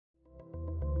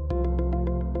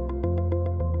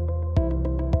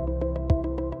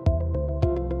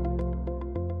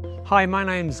Hi, my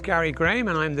name's Gary Graham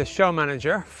and I'm the show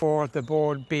manager for the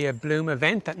wellbeing Bloom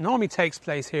event that normally takes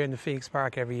place here in the Phoenix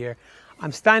Park every year.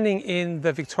 I'm standing in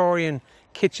the Victorian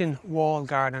kitchen wall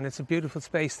garden and it's a beautiful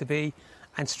space to be,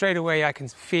 and straight away I can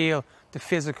feel the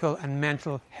physical and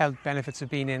mental health benefits of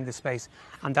being in this space,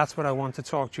 and that's what I want to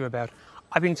talk to you about.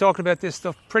 I've been talking about this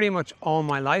stuff pretty much all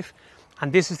my life,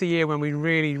 and this is the year when we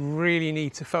really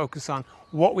need to focus on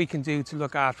what we can do to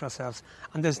look after ourselves.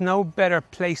 And there's no better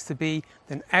place to be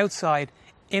than outside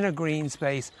in a green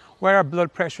space where our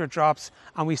blood pressure drops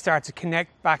and we start to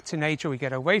connect back to nature. We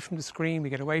get away from the screen, we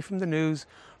get away from the news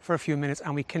for a few minutes,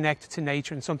 and we connect to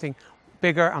nature and something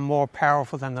bigger and more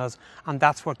powerful than us, and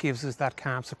that's what gives us that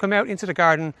calm. So come out into the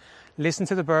garden, listen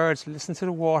to the birds, listen to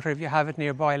the water if you have it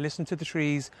nearby, listen to the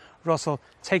trees rustle,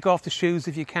 take off the shoes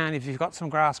if you can. If you've got some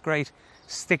grass, great.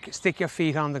 Stick your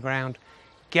feet on the ground,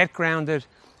 get grounded,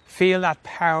 feel that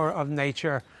power of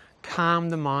nature, calm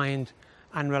the mind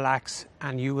and relax,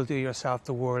 and you will do yourself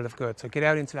the world of good. So get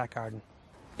out into that garden.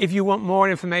 If you want more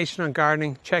information on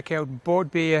gardening, check out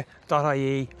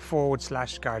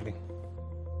wellbeing.ie/gardening.